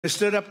I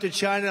stood up to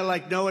China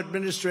like no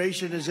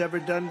administration has ever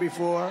done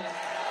before.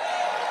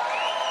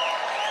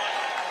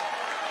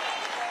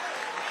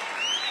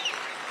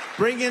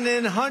 Bringing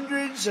in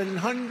hundreds and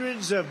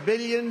hundreds of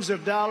billions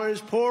of dollars,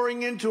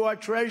 pouring into our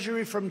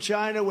treasury from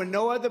China when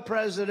no other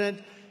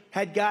president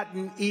had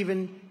gotten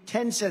even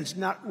 10 cents.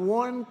 Not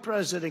one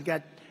president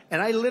got, and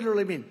I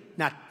literally mean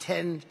not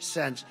 10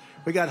 cents.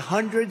 We got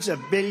hundreds of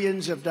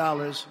billions of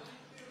dollars.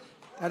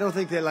 I don't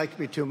think they like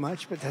me too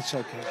much, but that's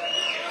okay.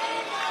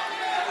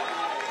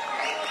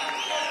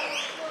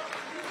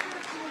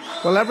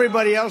 Well,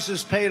 everybody else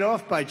is paid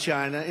off by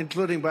China,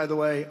 including, by the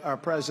way, our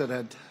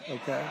president,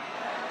 okay?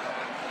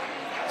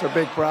 It's a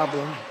big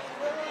problem.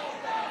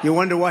 You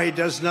wonder why he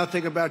does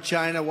nothing about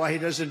China, why he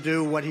doesn't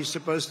do what he's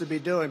supposed to be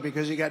doing,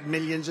 because he got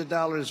millions of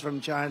dollars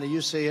from China. You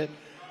see it.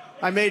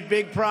 I made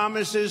big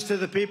promises to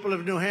the people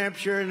of New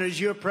Hampshire, and as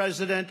your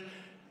president,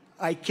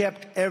 I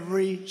kept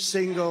every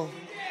single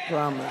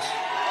promise.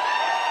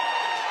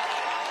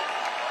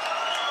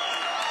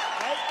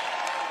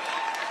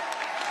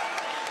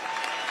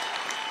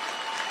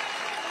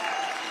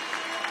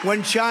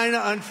 When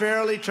China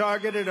unfairly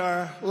targeted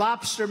our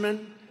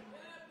lobstermen,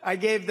 I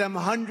gave them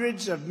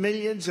hundreds of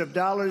millions of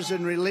dollars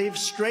in relief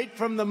straight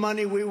from the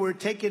money we were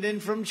taking in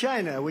from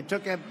China. We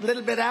took a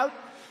little bit out,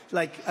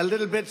 like a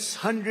little bit's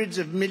hundreds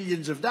of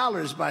millions of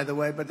dollars, by the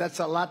way, but that's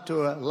a lot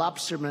to a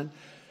lobsterman.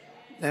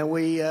 And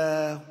we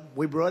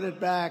brought it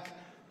back.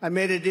 I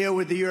made a deal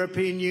with the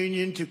European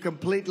Union to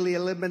completely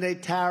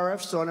eliminate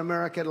tariffs on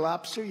American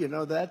lobster. You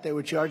know that. They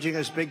were charging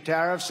us big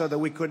tariffs so that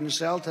we couldn't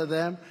sell to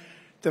them.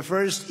 The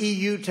first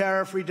EU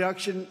tariff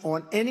reduction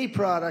on any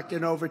product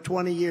in over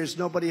 20 years.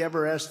 Nobody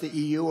ever asked the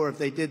EU, or if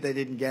they did, they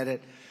didn't get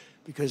it,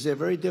 because they're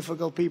very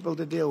difficult people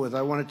to deal with.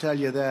 I want to tell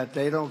you that.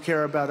 They don't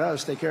care about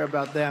us. They care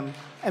about them.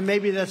 And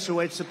maybe that's the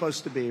way it's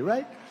supposed to be,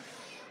 right?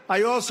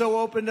 I also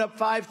opened up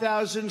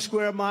 5,000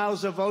 square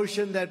miles of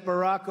ocean that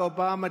Barack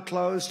Obama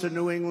closed to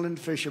New England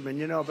fishermen.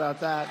 You know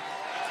about that.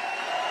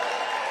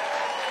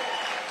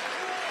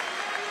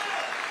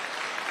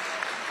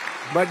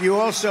 But you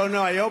also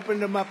know I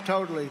opened them up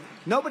totally.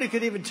 Nobody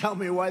could even tell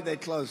me why they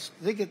closed.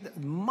 Think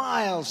of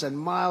miles and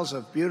miles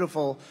of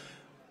beautiful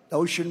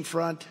ocean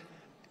front.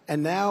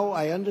 And now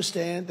I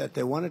understand that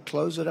they want to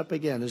close it up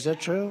again. Is that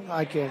true?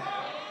 I can't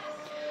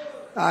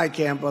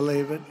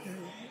believe it.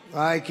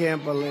 I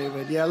can't believe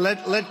it. Yeah,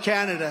 let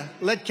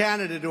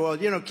Canada do all.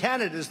 You know,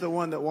 Canada's the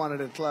one that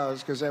wanted it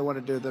closed because they want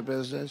to do the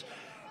business.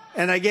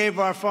 And I gave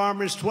our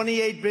farmers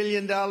 $28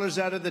 billion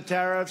out of the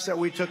tariffs that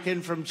we took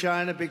in from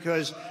China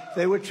because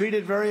they were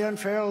treated very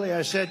unfairly.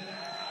 I said,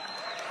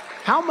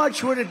 how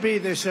much would it be?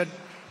 They said,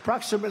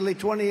 approximately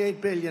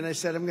 $28 billion. I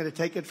said, I'm going to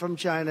take it from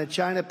China.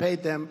 China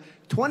paid them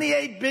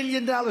 $28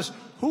 billion.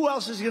 Who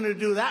else is going to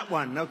do that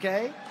one,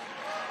 okay?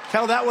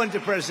 Tell that one to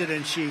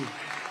President Xi.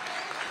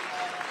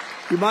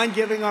 You mind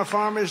giving our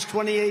farmers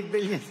 $28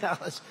 billion?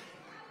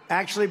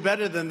 Actually,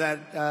 better than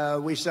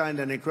that, we signed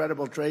an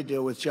incredible trade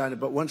deal with China.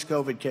 But once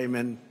COVID came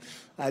in,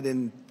 I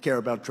didn't care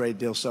about trade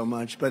deals so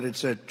much. But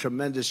it's a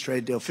tremendous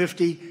trade deal,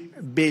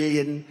 $50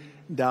 billion.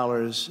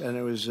 And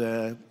it was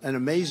an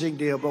amazing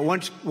deal. But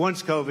once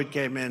COVID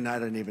came in, I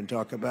didn't even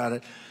talk about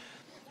it.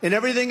 In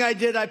everything I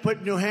did, I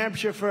put New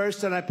Hampshire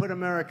first, and I put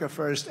America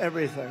first,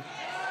 everything.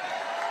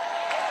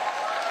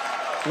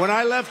 When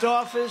I left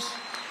office,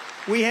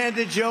 we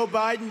handed Joe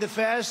Biden the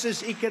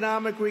fastest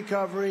economic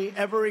recovery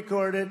ever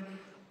recorded,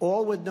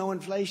 all with no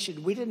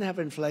inflation. We didn't have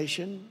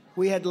inflation.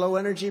 We had low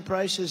energy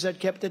prices that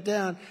kept it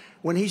down.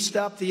 When he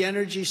stopped the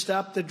energy,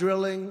 stopped the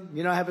drilling,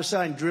 you know, I have a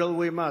sign, drill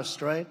we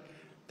must, right?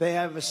 They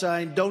have a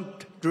sign,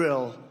 don't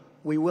drill.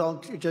 We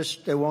won't,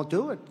 they won't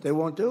do it. They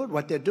won't do it.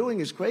 What they're doing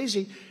is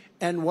crazy.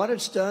 And what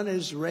it's done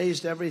is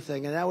raised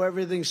everything. And now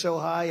everything's so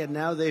high, and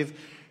now they've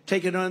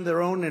taken on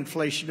their own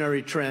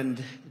inflationary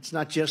trend. It's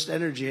not just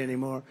energy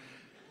anymore.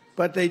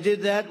 But they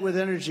did that with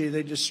energy.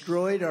 They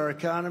destroyed our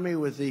economy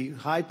with the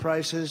high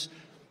prices.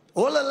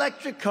 All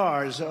electric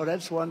cars. Oh,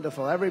 that's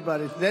wonderful.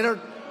 Everybody. They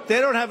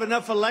don't have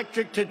enough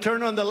electric to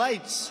turn on the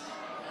lights.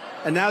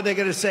 And now they're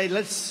going to say,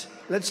 let's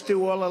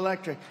do all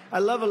electric. I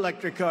love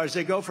electric cars.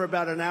 They go for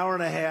about an hour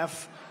and a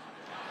half.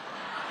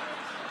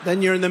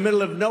 Then you're in the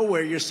middle of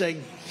nowhere. You're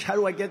saying, how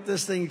do I get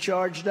this thing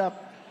charged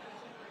up?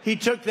 He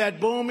took that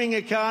booming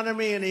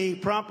economy and he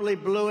promptly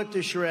blew it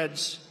to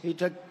shreds. He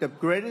took the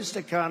greatest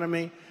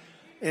economy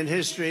in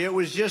history. It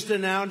was just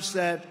announced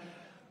that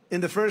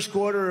in the first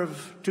quarter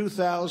of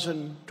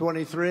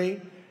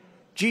 2023,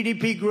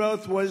 GDP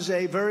growth was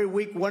a very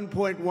weak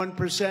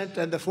 1.1%,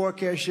 and the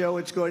forecasts show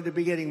it's going to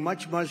be getting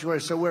much, much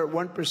worse. So we're at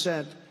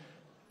 1%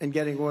 and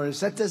getting worse.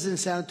 That doesn't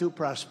sound too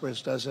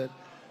prosperous, does it?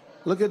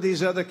 Look at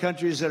these other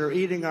countries that are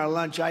eating our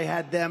lunch. I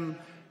had them.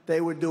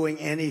 They were doing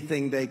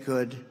anything they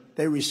could.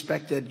 They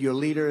respected your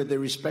leader. They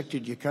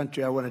respected your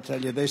country. I want to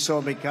tell you, they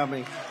saw me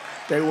coming.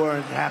 They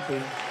weren't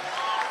happy.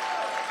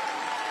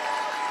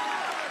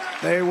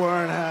 They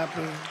weren't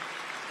happy.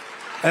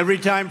 Every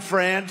time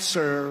France,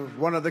 or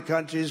one of the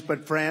countries,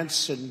 but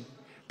France in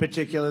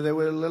particular, they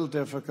were a little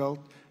difficult.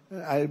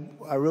 I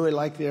really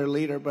like their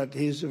leader, but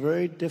he's a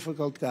very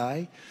difficult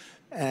guy.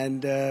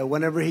 And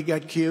whenever he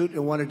got cute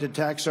and wanted to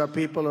tax our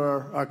people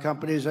or our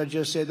companies, I'd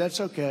just say, that's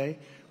okay.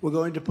 We're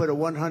going to put a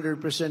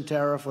 100%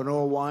 tariff on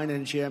all wine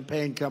and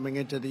champagne coming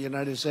into the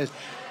United States.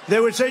 They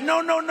would say,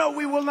 no, no, no,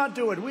 we will not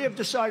do it. We have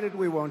decided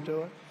we won't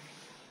do it.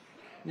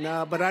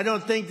 No, but I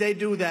don't think they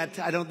do that.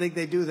 I don't think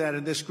they do that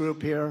in this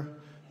group here.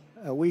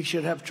 We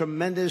should have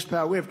tremendous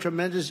power. We have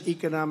tremendous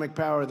economic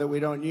power that we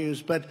don't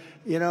use. But,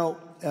 you know,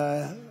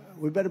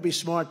 we better be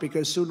smart,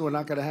 because soon we're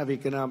not going to have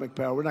economic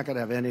power. We're not going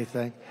to have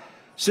anything.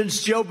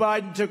 Since Joe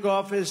Biden took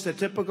office, the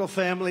typical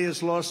family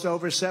has lost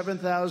over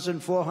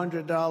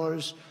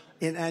 $7,400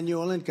 in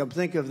annual income.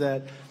 Think of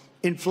that.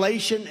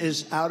 Inflation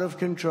is out of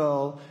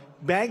control.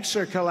 Banks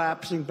are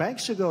collapsing.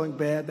 Banks are going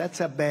bad. That's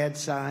a bad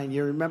sign.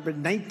 You remember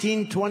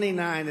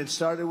 1929, it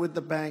started with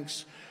the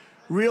banks.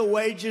 Real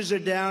wages are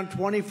down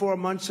 24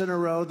 months in a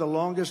row, the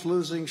longest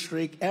losing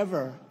streak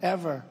ever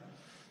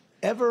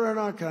in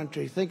our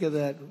country. Think of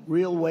that.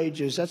 Real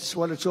wages. That's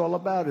what it's all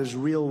about, is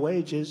real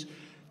wages.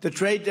 The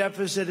trade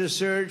deficit has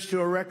surged to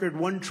a record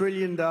 $1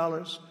 trillion.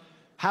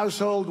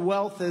 Household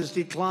wealth has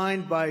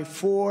declined by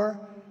 $4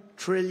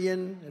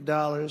 trillion.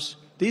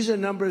 These are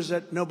numbers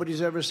that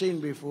nobody's ever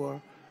seen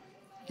before.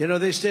 You know,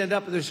 they stand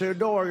up and they say,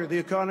 no, the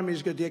economy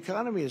is good. The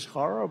economy is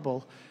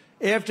horrible.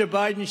 After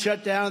Biden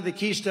shut down the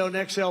Keystone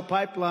XL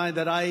pipeline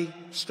that I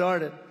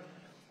started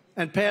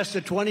and passed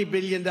a $20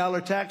 billion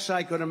tax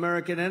hike on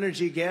American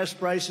energy, gas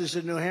prices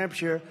in New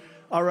Hampshire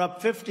are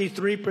up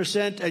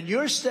 53%. And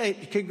your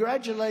state,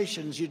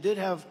 congratulations, you did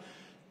have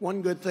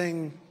one good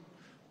thing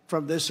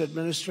from this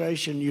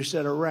administration. You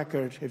set a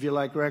record, if you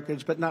like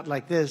records, but not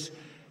like this.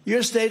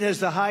 Your state has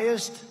the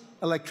highest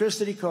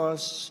electricity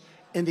costs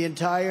in the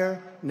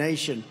entire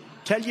nation.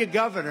 Tell your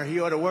governor he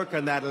ought to work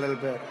on that a little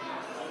bit.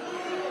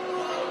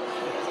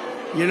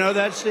 You know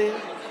that, Steve?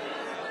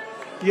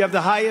 You have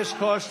the highest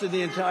cost in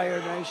the entire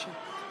nation.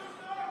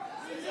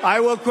 I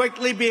will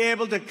quickly be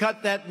able to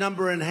cut that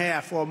number in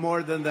half or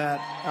more than that.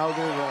 I'll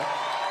do that.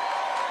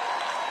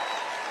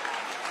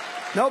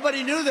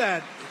 Nobody knew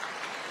that.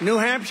 New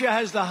Hampshire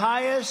has the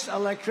highest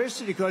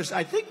electricity cost,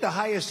 I think the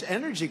highest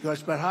energy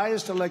cost, but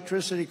highest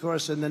electricity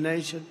cost in the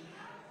nation.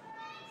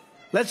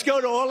 Let's go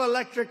to all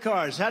electric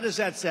cars. How does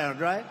that sound,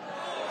 right?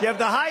 You have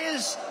the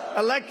highest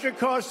electric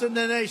cost in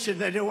the nation.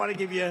 They don't want to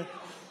give you,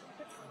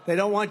 they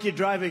don't want you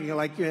driving.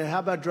 Like, how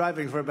about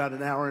driving for about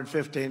an hour and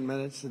 15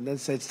 minutes? And then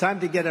say, it's time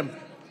to get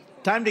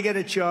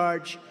a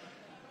charge.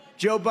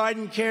 Joe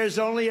Biden cares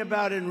only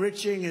about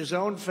enriching his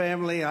own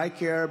family. I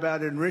care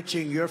about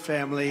enriching your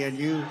family and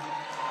you.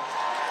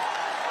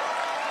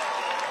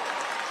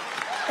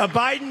 A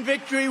Biden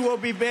victory will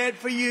be bad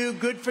for you,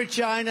 good for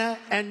China,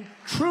 and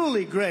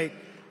truly great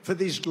for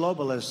these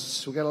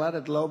globalists. We've got a lot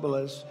of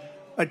globalists.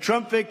 A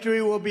Trump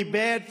victory will be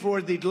bad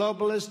for the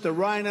globalists, the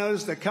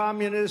rhinos, the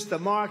communists, the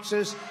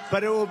Marxists,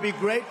 but it will be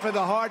great for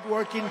the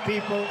hardworking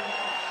people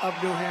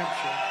of New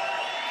Hampshire.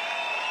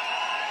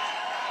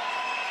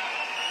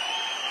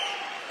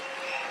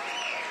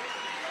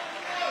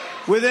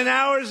 Within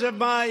hours of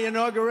my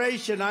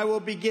inauguration, I will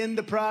begin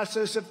the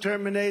process of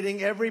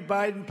terminating every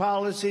Biden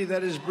policy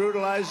that is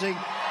brutalizing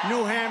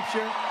New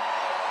Hampshire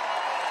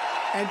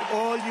and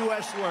all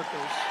U.S.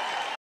 workers.